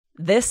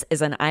This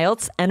is an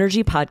IELTS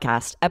Energy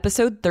Podcast,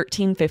 episode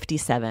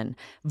 1357.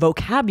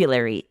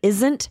 Vocabulary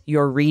isn't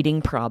your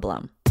reading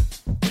problem.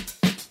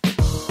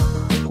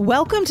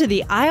 Welcome to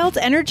the IELTS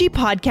Energy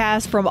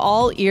Podcast from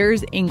All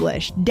Ears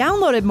English,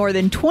 downloaded more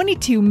than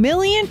 22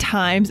 million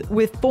times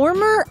with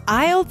former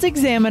IELTS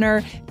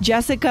examiner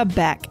Jessica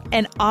Beck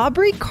and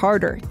Aubrey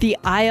Carter, the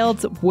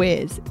IELTS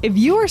whiz. If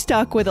you are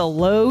stuck with a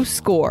low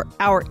score,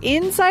 our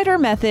Insider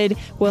Method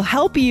will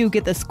help you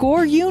get the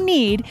score you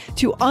need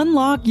to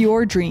unlock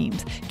your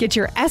dreams. Get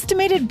your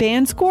estimated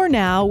band score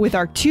now with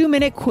our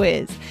 2-minute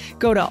quiz.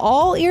 Go to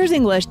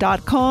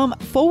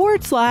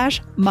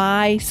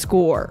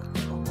allearsenglish.com/myscore.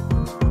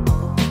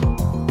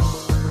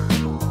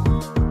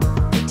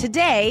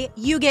 Today,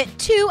 you get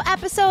 2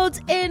 episodes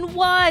in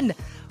one.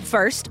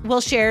 First, we'll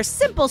share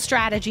simple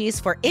strategies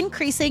for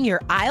increasing your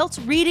IELTS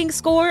reading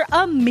score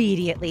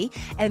immediately.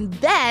 And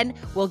then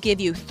we'll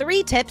give you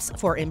 3 tips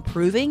for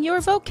improving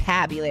your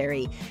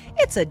vocabulary.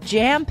 It's a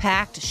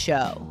jam-packed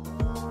show.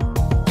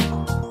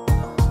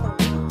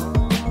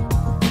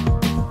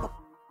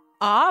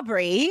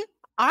 Aubrey,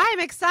 I'm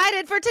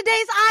excited for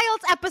today's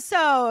IELTS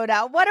episode.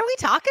 What are we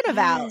talking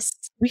about? Yes.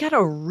 We got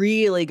a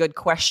really good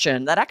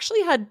question that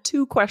actually had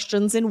 2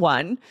 questions in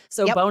one.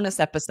 So bonus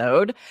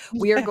episode.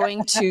 We are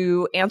going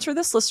to answer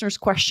this listener's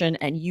question,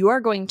 and you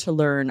are going to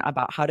learn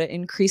about how to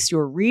increase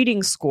your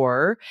reading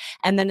score.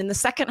 And then in the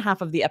second half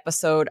of the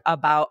episode,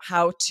 about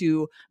how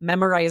to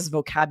memorize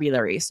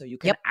vocabulary so you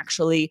can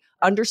actually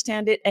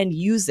understand it and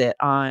use it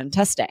on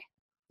test day.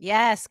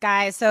 Yes,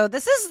 guys. So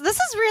this is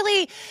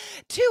really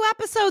 2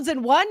 episodes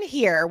in one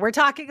here. We're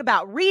talking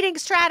about reading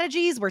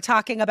strategies. We're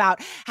talking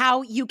about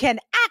how you can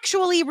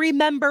actually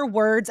remember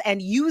words and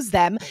use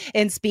them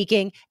in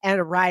speaking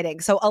and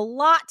writing. So a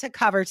lot to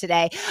cover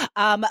today.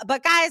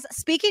 But guys,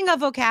 speaking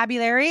of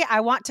vocabulary, I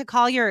want to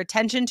call your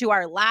attention to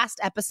our last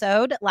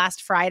episode,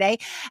 last Friday,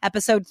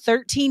 episode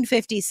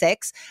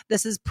 1356.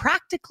 This is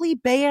practically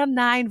Band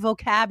 9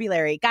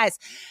 vocabulary. Guys,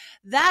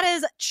 that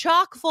is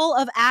chock full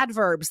of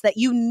adverbs that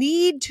you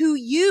need to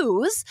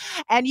use,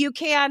 and you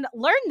can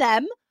learn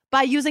them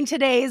by using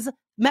today's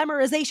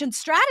memorization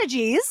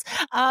strategies.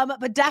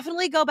 But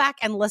definitely go back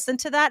and listen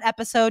to that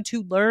episode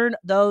to learn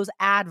those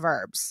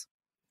adverbs.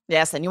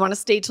 Yes, and you want to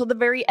stay till the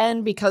very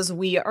end because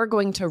we are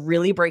going to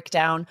really break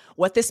down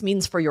what this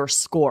means for your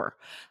score,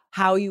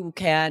 how you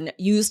can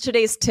use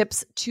today's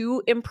tips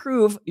to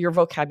improve your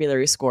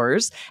vocabulary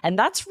scores. And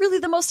that's really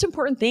the most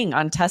important thing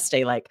on test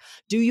day. Like,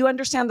 do you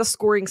understand the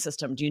scoring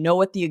system? Do you know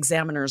what the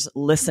examiner's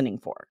listening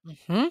for?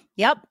 Mm-hmm.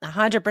 Yep,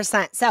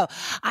 100%. So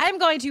I'm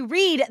going to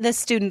read the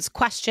student's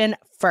question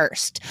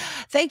first.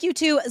 Thank you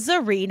to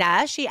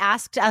Zarina. She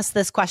asked us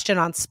this question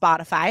on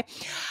Spotify.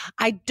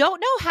 I don't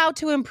know how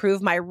to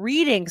improve my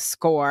reading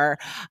score.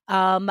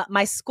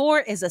 My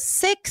score is a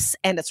 6,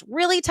 and it's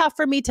really tough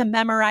for me to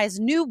memorize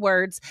new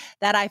words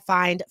that I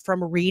find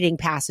from reading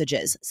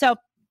passages. So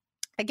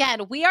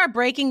again, we are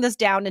breaking this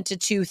down into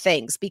 2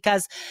 things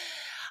because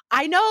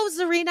I know,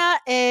 Zarina,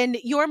 in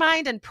your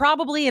mind and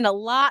probably in a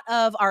lot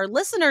of our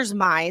listeners'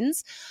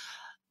 minds,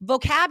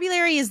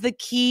 vocabulary is the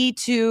key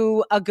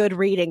to a good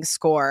reading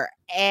score.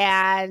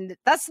 And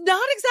that's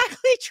not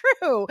exactly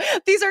true.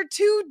 These are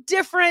two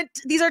different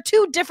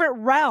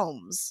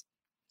realms.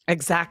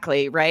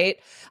 Exactly, right?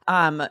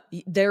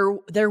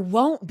 There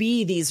won't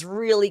be these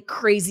really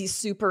crazy,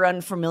 super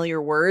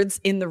unfamiliar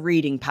words in the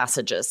reading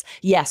passages.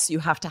 Yes, you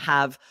have to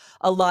have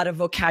a lot of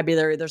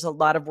vocabulary. There's a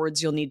lot of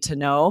words you'll need to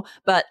know,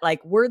 but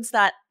like words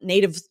that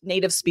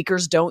native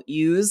speakers don't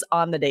use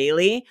on the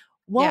daily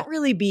won't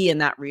really be in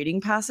that reading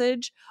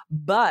passage,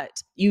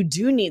 but you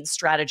do need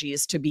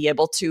strategies to be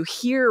able to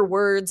hear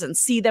words and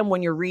see them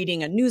when you're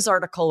reading a news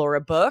article or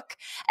a book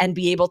and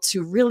be able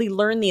to really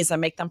learn these and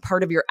make them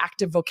part of your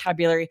active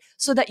vocabulary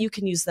so that you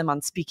can use them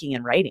on speaking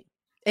and writing.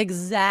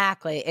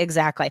 Exactly. As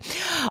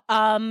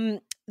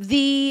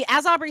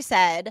Aubrey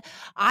said,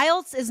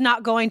 IELTS is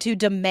not going to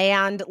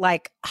demand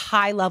like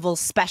high level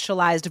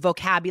specialized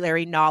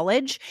vocabulary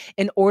knowledge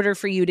in order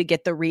for you to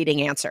get the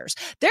reading answers.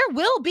 There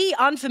will be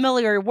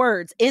unfamiliar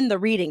words in the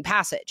reading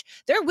passage.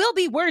 There will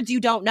be words you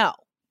don't know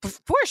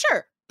for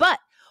sure, but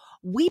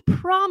we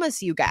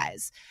promise you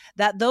guys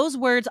that those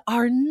words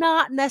are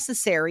not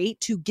necessary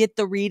to get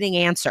the reading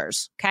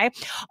answers, okay?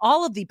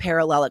 All of the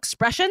parallel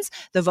expressions,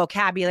 the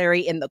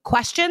vocabulary in the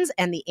questions,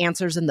 and the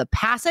answers in the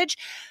passage,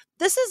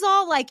 this is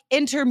all like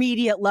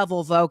intermediate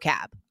level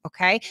vocab,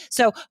 okay?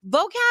 So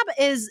vocab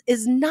is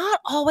not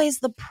always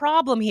the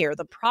problem here.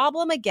 The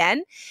problem,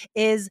 again,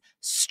 is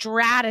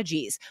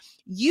strategies.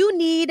 You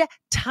need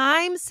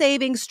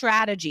time-saving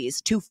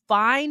strategies to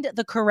find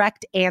the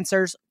correct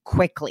answers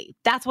quickly.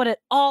 That's what it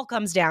all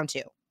comes down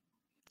to.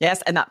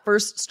 Yes, and that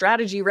first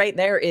strategy right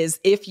there is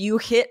if you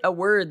hit a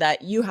word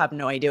that you have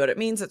no idea what it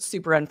means, it's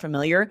super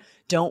unfamiliar,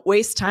 don't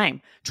waste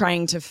time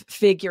trying to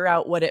figure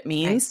out what it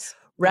means. Nice.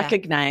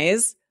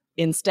 Recognize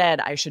instead,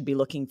 I should be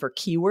looking for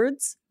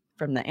keywords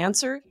from the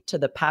answer to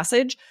the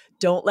passage.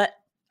 Don't let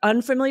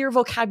unfamiliar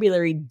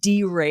vocabulary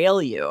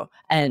derail you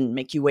and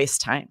make you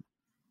waste time.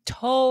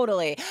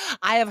 Totally.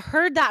 I have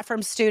heard that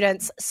from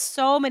students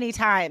so many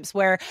times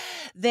where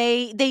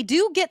they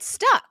do get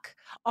stuck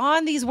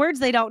on these words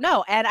they don't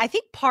know. And I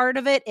think part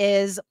of it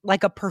is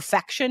like a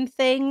perfection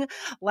thing.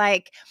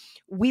 Like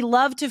we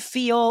love to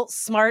feel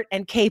smart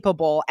and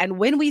capable. And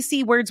when we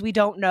see words we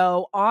don't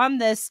know on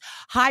this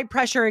high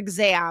pressure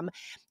exam,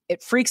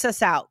 it freaks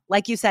us out.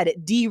 Like you said,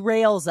 it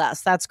derails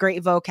us. That's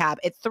great vocab.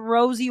 It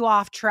throws you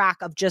off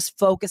track of just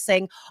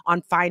focusing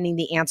on finding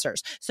the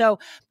answers. So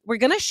we're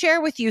going to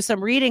share with you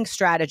some reading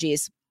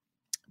strategies,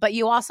 but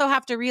you also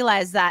have to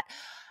realize that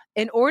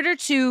in order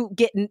to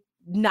get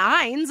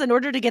nines, in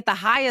order to get the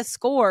highest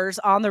scores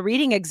on the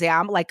reading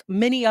exam, like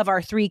many of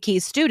our 3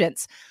 Keys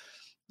students,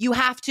 you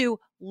have to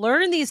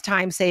learn these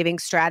time-saving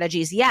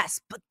strategies,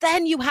 yes, but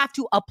then you have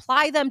to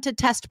apply them to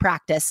test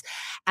practice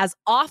as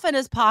often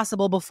as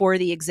possible before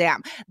the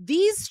exam.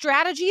 These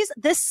strategies,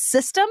 this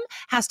system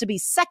has to be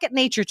second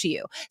nature to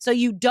you. So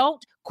you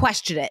don't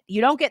question it.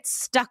 You don't get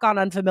stuck on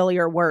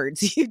unfamiliar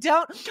words. You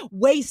don't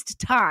waste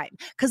time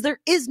because there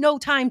is no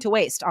time to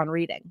waste on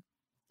reading.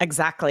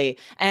 Exactly.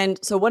 And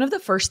so one of the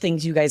first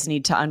things you guys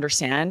need to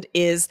understand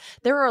is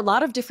there are a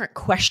lot of different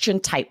question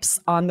types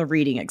on the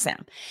reading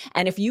exam.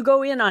 And if you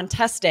go in on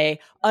test day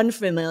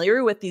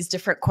unfamiliar with these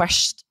different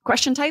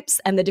question types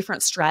and the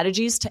different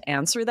strategies to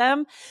answer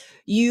them,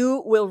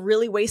 you will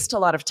really waste a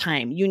lot of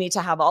time. You need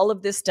to have all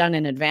of this done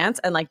in advance.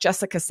 And like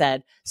Jessica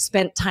said,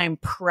 spent time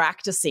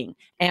practicing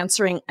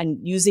answering and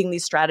using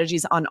these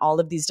strategies on all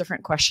of these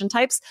different question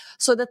types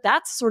so that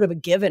that's sort of a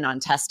given on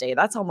test day.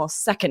 That's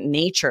almost second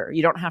nature.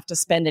 You don't have to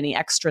spend any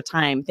extra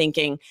time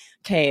thinking,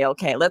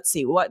 okay, let's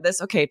see what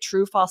this,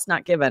 true, false,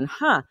 not given.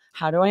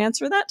 How do I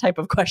answer that type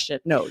of question?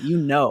 No, you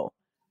know.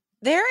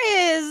 There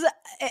is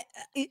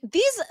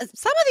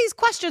some of these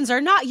questions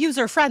are not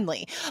user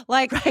friendly.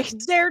 Like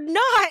it's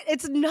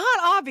not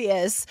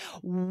obvious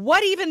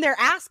what even they're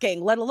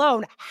asking, let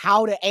alone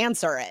how to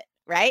answer it.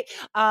 Right.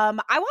 I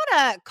want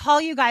to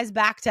call you guys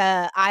back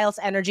to IELTS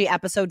Energy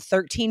episode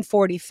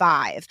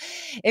 1345.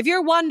 If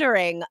you're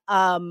wondering,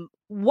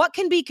 what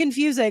can be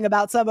confusing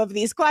about some of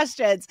these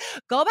questions,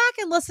 go back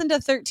and listen to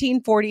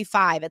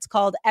 1345. It's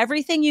called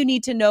Everything You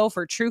Need to Know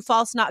for True,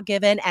 False, Not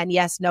Given, and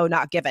Yes, No,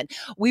 Not Given.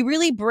 We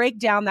really break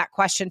down that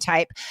question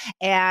type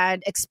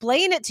and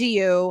explain it to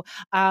you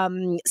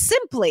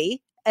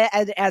simply,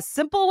 as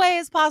simple way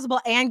as possible,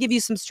 and give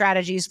you some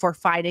strategies for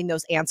finding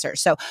those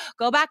answers. So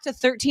go back to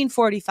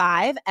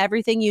 1345,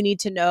 Everything You Need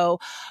to Know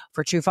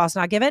for True, False,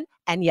 Not Given,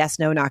 and Yes,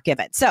 No, Not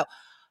Given. So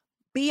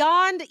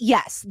beyond,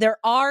 yes, there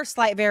are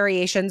slight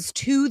variations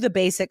to the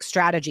basic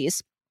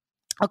strategies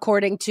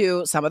according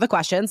to some of the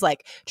questions,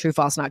 like true,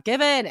 false, not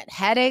given, and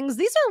headings.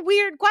 These are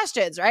weird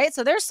questions, right?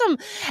 So there's some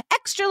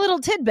extra little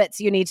tidbits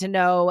you need to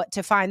know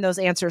to find those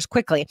answers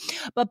quickly.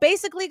 But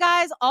basically,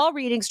 guys, all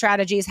reading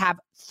strategies have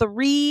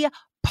 3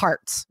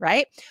 parts,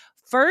 right?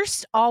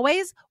 First,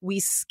 always, we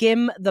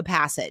skim the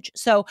passage.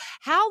 So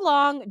how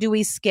long do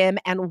we skim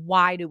and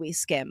why do we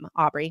skim,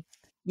 Aubrey?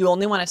 You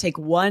only want to take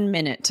 1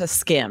 minute to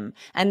skim.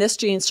 And this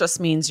just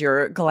means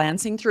you're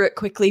glancing through it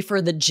quickly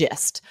for the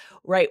gist,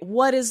 right?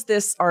 What is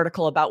this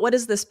article about? What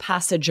is this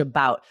passage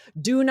about?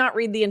 Do not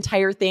read the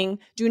entire thing.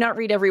 Do not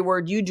read every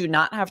word. You do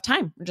not have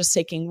time. We're just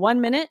taking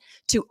 1 minute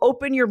to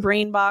open your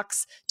brain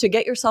box, to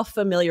get yourself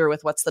familiar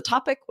with what's the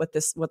topic,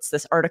 what's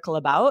this article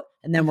about,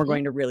 and then we're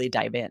going to really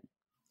dive in.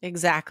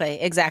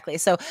 Exactly.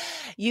 So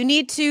you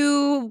need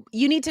to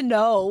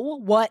know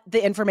what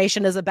the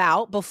information is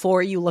about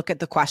before you look at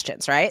the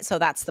questions, right? So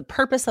that's the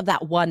purpose of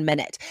that 1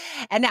 minute.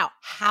 And now,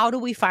 how do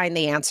we find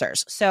the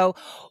answers? So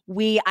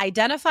we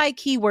identify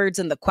keywords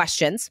in the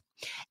questions,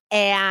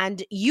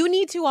 and you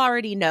need to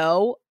already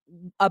know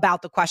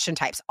about the question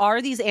types.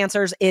 Are these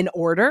answers in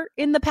order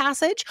in the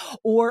passage,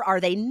 or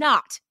are they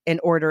not in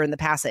order in the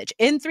passage?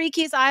 In 3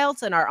 Keys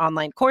IELTS, in our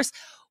online course,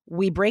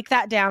 we break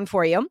that down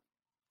for you.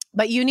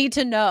 But you need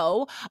to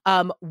know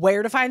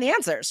where to find the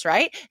answers,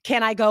 right?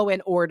 Can I go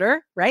in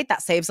order, right?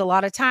 That saves a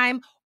lot of time,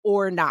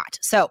 or not.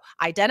 So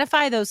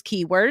identify those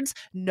keywords,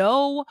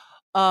 know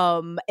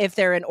if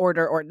they're in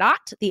order or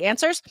not, the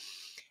answers.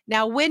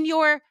 Now, when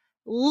you're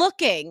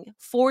looking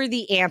for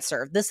the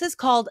answer, this is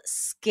called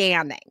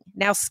scanning.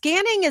 Now,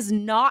 scanning is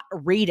not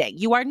reading.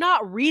 You are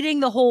not reading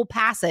the whole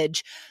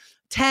passage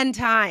 10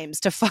 times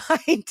to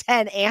find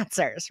 10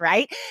 answers,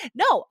 right?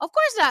 No, of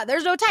course not.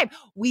 There's no time.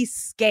 We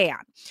scan.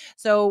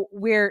 So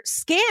we're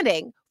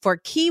scanning for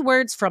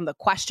keywords from the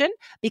question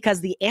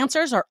because the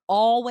answers are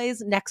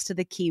always next to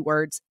the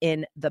keywords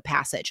in the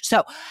passage.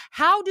 So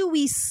how do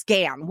we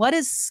scan? What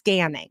is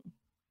scanning?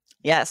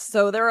 Yes.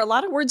 So there are a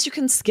lot of words you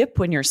can skip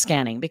when you're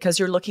scanning because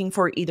you're looking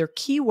for either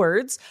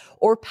keywords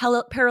or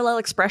parallel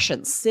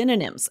expressions,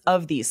 synonyms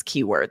of these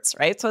keywords,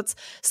 right? So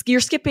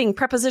you're skipping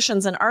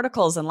prepositions and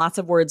articles and lots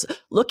of words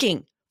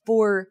looking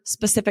for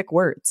specific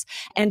words.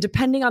 And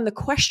depending on the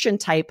question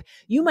type,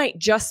 you might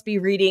just be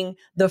reading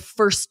the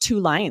first 2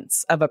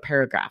 lines of a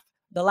paragraph,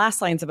 the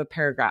last lines of a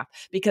paragraph,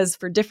 because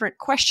for different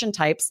question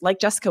types, like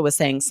Jessica was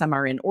saying, some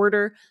are in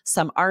order,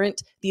 some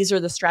aren't. These are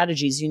the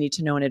strategies you need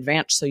to know in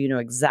advance so you know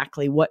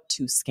exactly what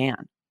to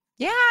scan.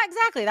 Yeah,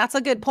 exactly. That's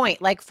a good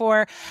point. Like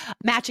for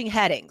matching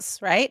headings,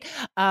 right?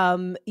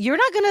 You're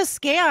not going to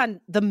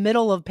scan the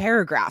middle of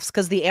paragraphs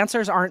because the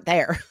answers aren't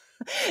there.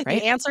 The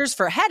Right? answers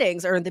for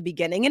headings are in the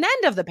beginning and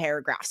end of the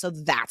paragraph. So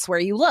that's where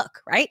you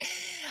look, right?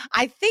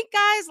 I think,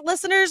 guys,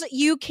 listeners,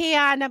 you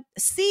can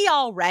see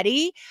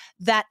already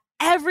that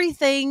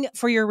everything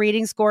for your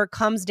reading score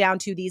comes down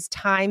to these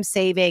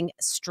time-saving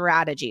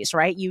strategies,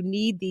 right? You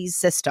need these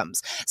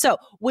systems. So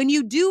when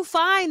you do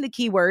find the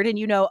keyword and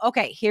you know,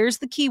 okay, here's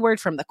the keyword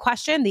from the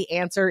question, the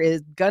answer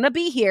is going to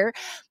be here.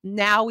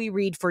 Now we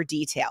read for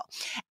detail.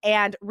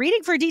 And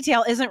reading for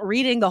detail isn't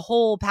reading the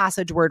whole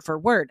passage word for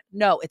word.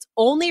 No, it's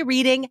only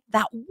reading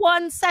that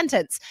one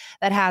sentence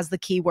that has the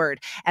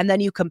keyword. And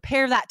then you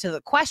compare that to the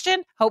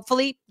question.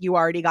 Hopefully, you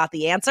already got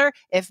the answer.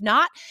 If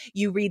not,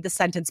 you read the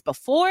sentence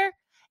before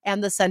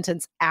and the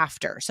sentence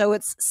after. So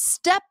it's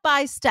step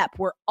by step.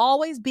 We're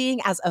always being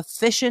as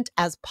efficient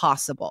as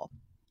possible.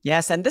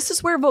 Yes, and this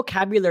is where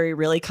vocabulary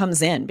really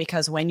comes in,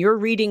 because when you're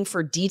reading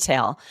for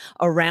detail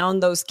around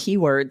those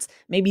keywords,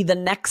 maybe the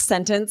next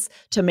sentence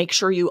to make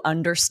sure you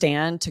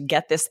understand to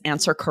get this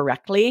answer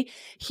correctly,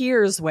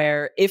 here's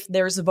where if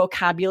there's a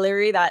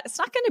vocabulary that it's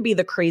not going to be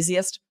the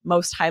craziest,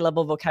 most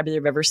high-level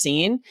vocabulary I've ever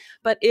seen,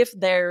 but if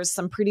there's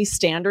some pretty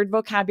standard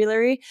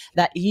vocabulary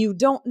that you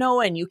don't know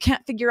and you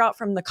can't figure out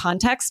from the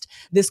context,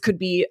 this could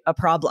be a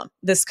problem.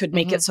 This could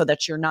make it so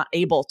that you're not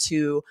able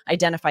to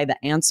identify the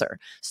answer.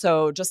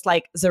 So just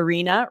like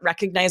Zarina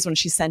recognized when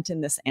she sent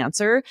in this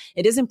answer,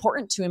 it is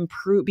important to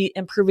be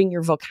improving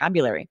your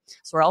vocabulary.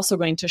 So we're also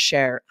going to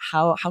share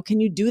how can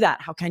you do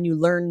that? How can you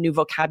learn new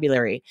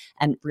vocabulary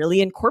and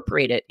really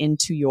incorporate it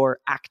into your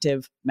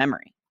active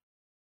memory?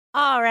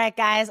 All right,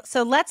 guys.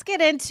 So let's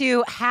get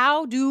into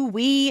how do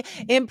we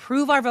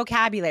improve our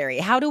vocabulary?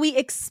 How do we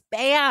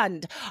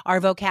expand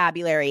our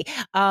vocabulary?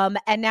 And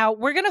now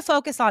we're going to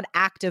focus on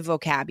active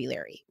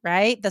vocabulary,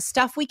 right? The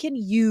stuff we can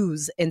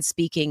use in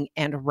speaking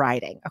and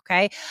writing,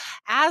 okay?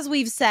 As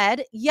we've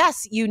said,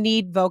 yes, you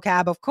need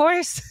vocab, of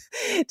course,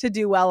 to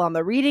do well on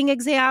the reading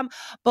exam.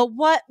 But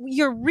what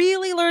you're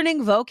really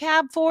learning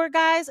vocab for,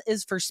 guys,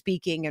 is for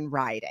speaking and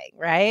writing,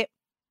 right?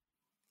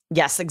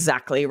 Yes,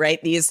 exactly,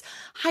 right? These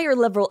higher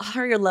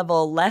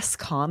level, less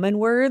common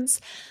words,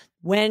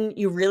 when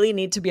you really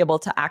need to be able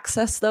to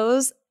access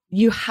those,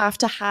 you have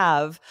to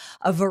have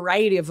a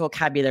variety of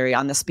vocabulary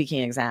on the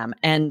speaking exam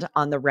and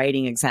on the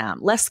writing exam,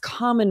 less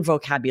common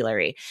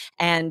vocabulary.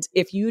 And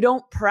if you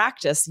don't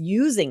practice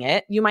using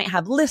it, you might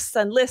have lists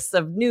and lists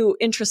of new,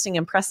 interesting,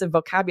 impressive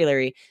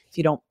vocabulary. If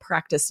you don't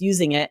practice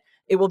using it,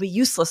 it will be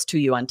useless to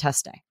you on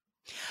test day.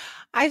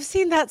 I've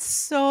seen that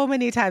so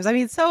many times. I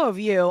mean, so have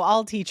you.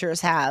 All teachers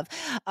have.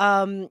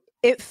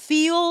 It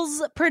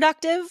feels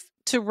productive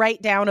to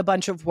write down a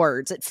bunch of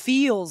words. It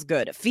feels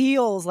good. It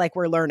feels like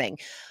we're learning.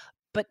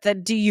 But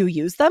then do you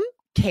use them?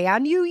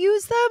 Can you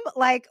use them?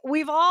 Like,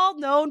 we've all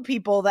known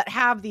people that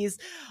have these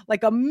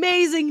like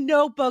amazing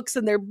notebooks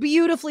and they're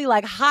beautifully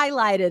like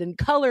highlighted and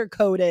color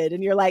coded.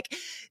 And you're like,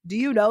 do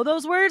you know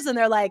those words? And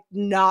they're like,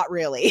 not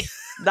really.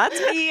 That's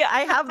me.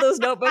 I have those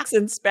notebooks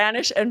in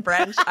Spanish and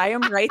French. I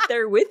am right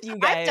there with you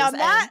guys. I've done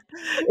that.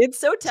 It's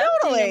so tempting.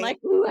 Totally. I'm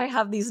like, ooh, I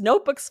have these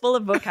notebooks full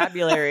of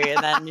vocabulary.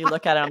 And then you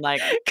look at it, I'm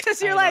like,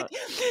 because you're like,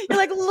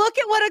 look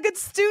at what a good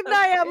student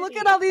I am. Look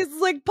at all these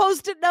like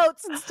Post-it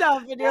notes and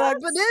stuff. And you're like,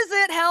 but is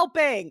it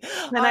helping?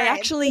 And I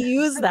actually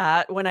use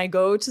that when I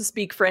go to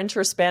speak French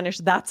or Spanish.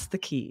 That's the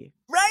key.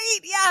 Right?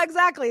 Yeah,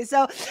 exactly.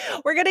 So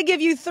we're going to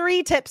give you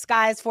 3 tips,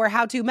 guys, for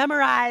how to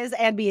memorize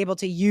and be able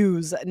to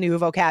use new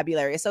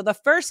vocabulary. So the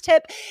first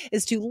tip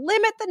is to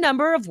limit the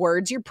number of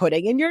words you're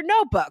putting in your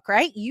notebook,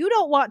 right? You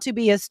don't want to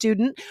be a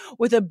student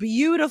with a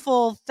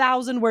beautiful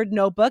 1,000-word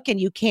notebook and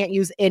you can't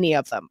use any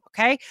of them,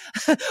 okay?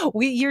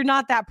 You're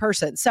not that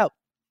person. So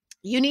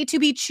you need to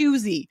be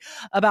choosy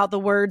about the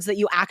words that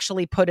you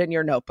actually put in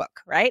your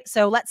notebook, right?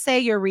 So let's say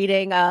you're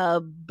reading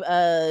a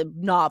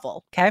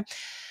novel, okay?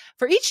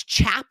 For each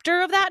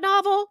chapter of that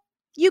novel,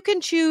 you can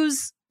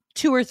choose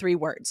 2 or 3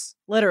 words,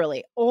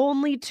 literally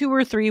only 2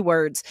 or 3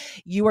 words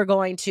you are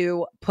going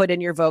to put in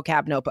your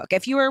vocab notebook.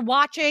 If you are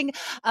watching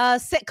a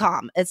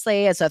sitcom, it's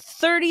a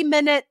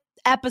 30-minute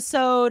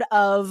episode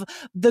of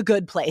The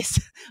Good Place,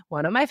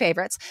 one of my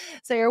favorites.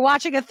 So you're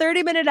watching a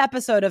 30-minute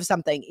episode of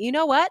something. You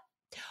know what?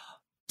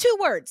 2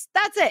 words.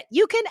 That's it.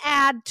 You can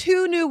add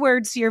 2 new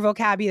words to your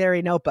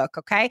vocabulary notebook.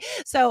 Okay.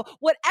 So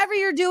whatever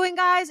you're doing,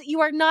 guys,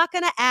 you are not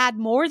going to add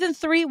more than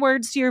 3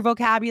 words to your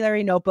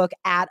vocabulary notebook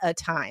at a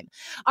time.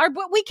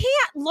 But we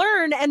can't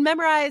learn and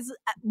memorize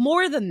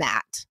more than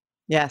that.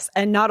 Yes.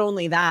 And not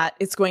only that,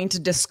 it's going to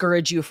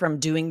discourage you from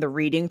doing the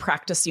reading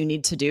practice you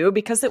need to do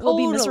because it will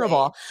be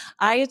miserable.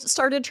 I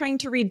started trying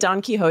to read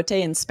Don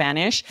Quixote in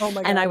Spanish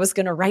and I was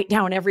going to write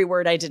down every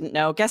word I didn't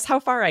know. Guess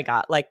how far I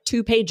got? Like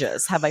 2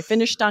 pages. Have I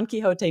finished Don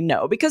Quixote?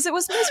 No, because it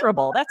was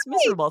miserable. That's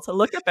miserable to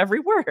look up every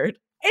word.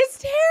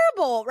 It's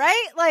terrible,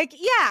 right? Like,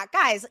 yeah,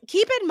 guys,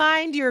 keep in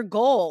mind your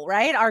goal,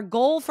 right? Our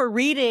goal for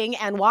reading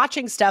and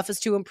watching stuff is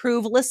to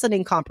improve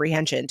listening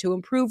comprehension, to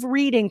improve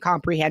reading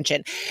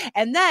comprehension.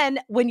 And then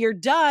when you're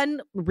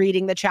done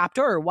reading the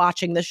chapter or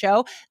watching the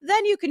show,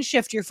 then you can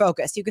shift your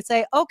focus. You could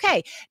say,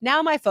 okay,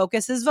 now my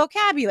focus is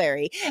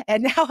vocabulary.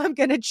 And now I'm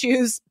going to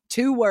choose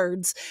 2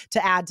 words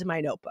to add to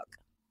my notebook.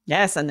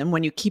 Yes. And then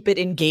when you keep it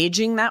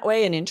engaging that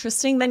way and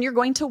interesting, then you're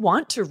going to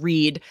want to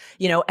read,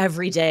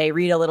 every day,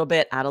 read a little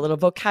bit, add a little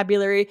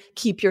vocabulary,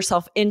 keep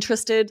yourself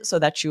interested so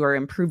that you are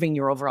improving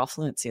your overall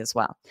fluency as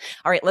well.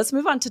 All right, let's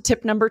move on to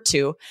tip number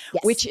 2,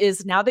 which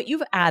is now that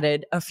you've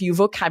added a few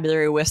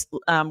vocabulary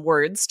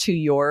words to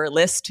your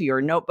list, to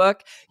your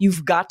notebook,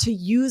 you've got to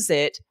use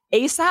it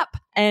ASAP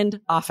and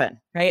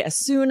often, right? As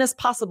soon as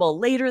possible,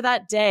 later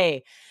that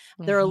day.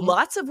 There are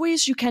lots of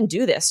ways you can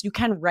do this. You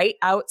can write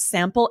out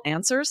sample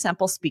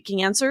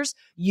speaking answers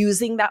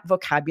using that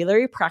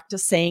vocabulary,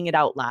 practice saying it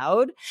out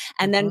loud,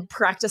 and then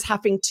practice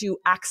having to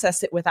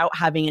access it without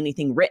having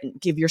anything written.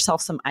 Give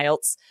yourself some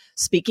IELTS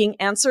speaking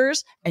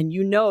answers, and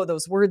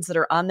those words that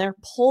are on there,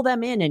 pull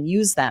them in and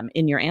use them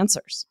in your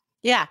answers.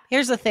 Yeah,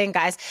 here's the thing,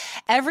 guys.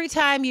 Every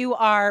time you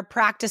are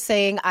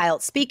practicing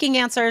IELTS speaking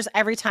answers,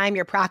 every time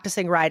you're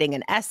practicing writing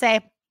an essay,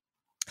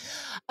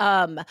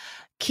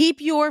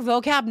 keep your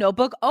vocab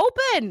notebook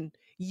open.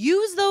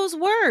 Use those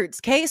words,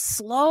 okay?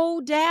 Slow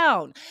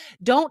down.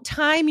 Don't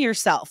time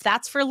yourself.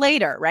 That's for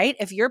later, right?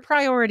 If your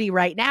priority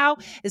right now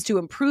is to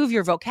improve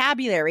your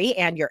vocabulary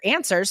and your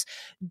answers,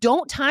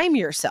 don't time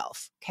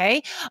yourself,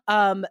 okay?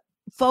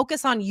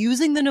 Focus on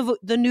using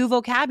the new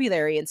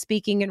vocabulary in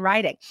speaking and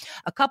writing.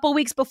 A couple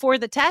weeks before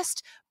the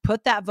test,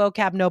 put that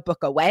vocab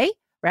notebook away.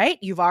 Right?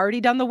 You've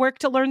already done the work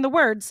to learn the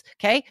words.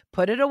 Okay.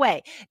 Put it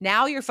away.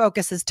 Now your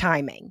focus is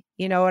timing.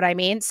 You know what I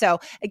mean? So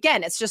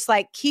again, it's just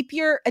like keep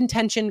your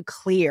intention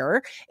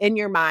clear in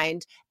your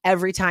mind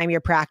every time you're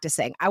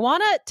practicing. I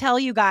want to tell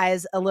you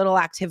guys a little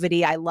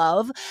activity I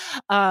love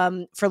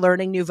for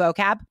learning new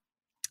vocab.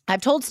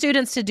 I've told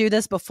students to do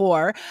this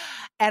before,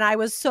 and I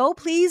was so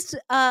pleased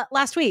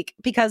last week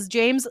because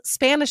James'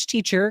 Spanish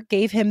teacher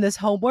gave him this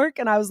homework,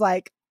 and I was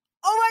like,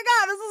 oh my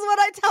God, this is what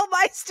I tell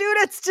my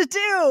students to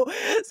do.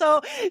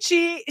 So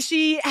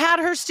she had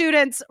her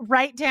students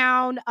write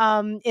down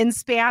in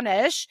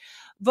Spanish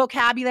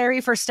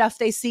vocabulary for stuff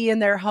they see in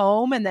their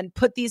home, and then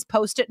put these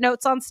Post-it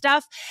notes on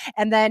stuff,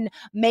 and then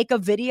make a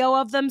video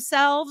of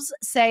themselves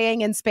saying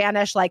in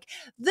Spanish, like,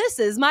 this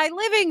is my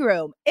living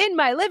room. In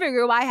my living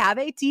room, I have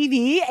a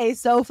TV, a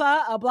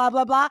sofa, a blah,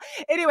 blah, blah.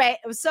 Anyway,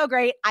 it was so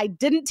great. I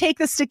didn't take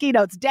the sticky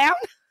notes down.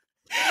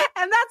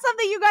 And that's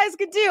something you guys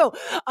could do.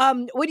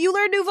 When you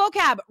learn new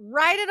vocab,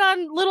 write it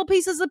on little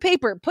pieces of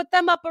paper, put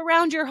them up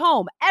around your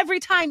home. Every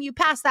time you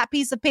pass that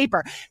piece of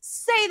paper,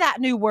 say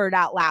that new word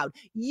out loud.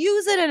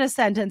 Use it in a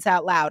sentence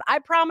out loud. I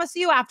promise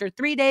you, after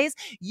 3 days,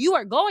 you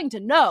are going to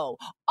know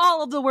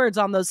all of the words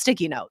on those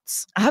sticky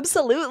notes.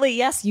 Absolutely.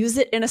 Yes. Use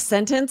it in a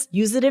sentence.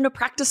 Use it in a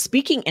practice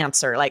speaking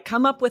answer. Like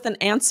come up with an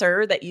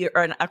answer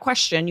or a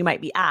question you might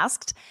be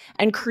asked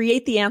and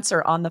create the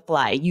answer on the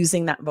fly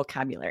using that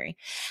vocabulary.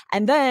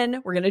 And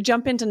then we're going to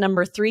jump into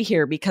number 3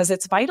 here because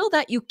it's vital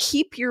that you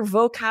keep your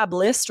vocab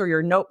list or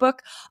your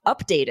notebook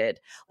updated.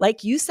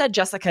 Like you said,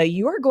 Jessica,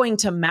 you are going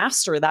to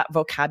master that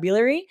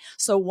vocabulary.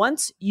 So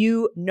once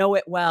you know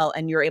it well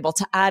and you're able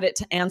to add it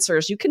to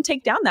answers, you can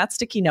take down that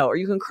sticky note or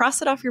you can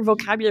cross it off your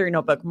vocabulary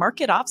notebook,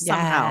 mark it off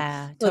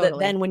somehow so that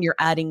then when you're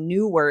adding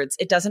new words,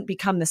 it doesn't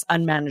become this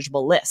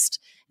unmanageable list.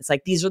 It's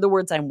like, these are the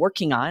words I'm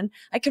working on.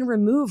 I can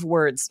remove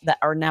words that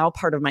are now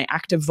part of my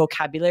active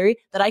vocabulary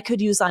that I could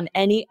use on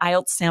any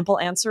IELTS sample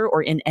answer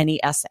or in any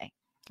essay.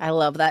 I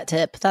love that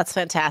tip. That's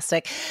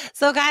fantastic.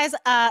 So guys,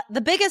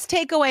 the biggest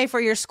takeaway for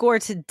your score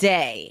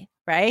today,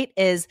 right,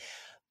 is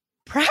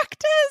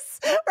practice,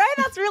 right?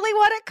 That's really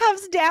what it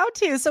comes down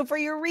to. So for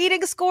your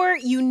reading score,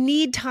 you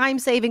need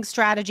time-saving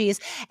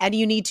strategies, and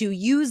you need to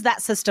use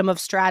that system of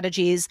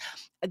strategies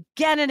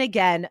again and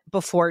again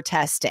before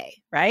test day,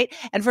 right?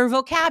 And for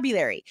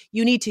vocabulary,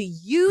 you need to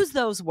use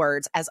those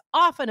words as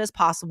often as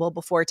possible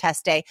before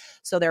test day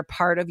so they're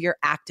part of your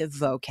active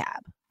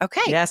vocab.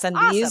 Okay. Yes. And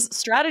awesome. These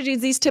strategies,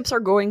 these tips are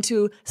going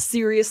to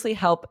seriously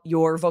help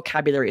your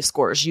vocabulary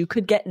scores. You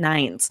could get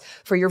 9s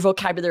for your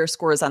vocabulary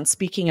scores on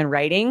speaking and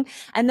writing.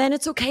 And then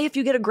it's okay if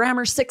you get a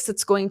grammar 6,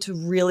 it's going to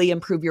really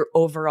improve your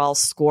overall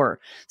score.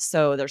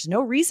 So there's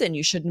no reason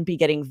you shouldn't be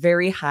getting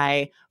very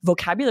high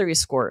vocabulary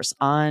scores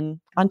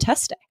on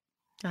test day.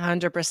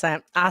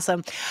 100%.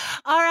 Awesome.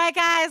 All right,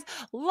 guys,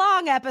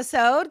 long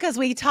episode because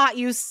we taught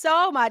you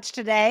so much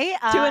today.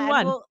 2 in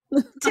 1.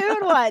 2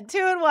 in 1, 2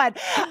 in 1.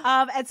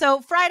 And so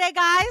Friday,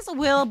 guys,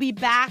 we'll be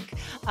back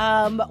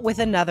with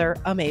another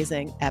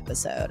amazing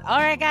episode. All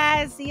right,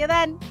 guys, see you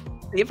then.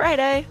 See you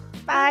Friday.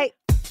 Bye.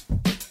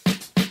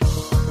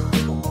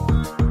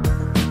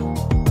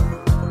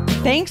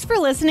 Thanks for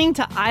listening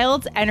to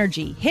IELTS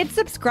Energy. Hit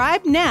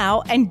subscribe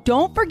now and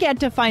don't forget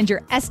to find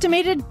your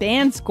estimated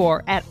band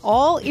score at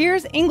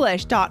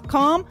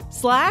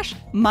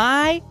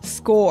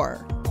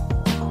allearsenglish.com/myscore.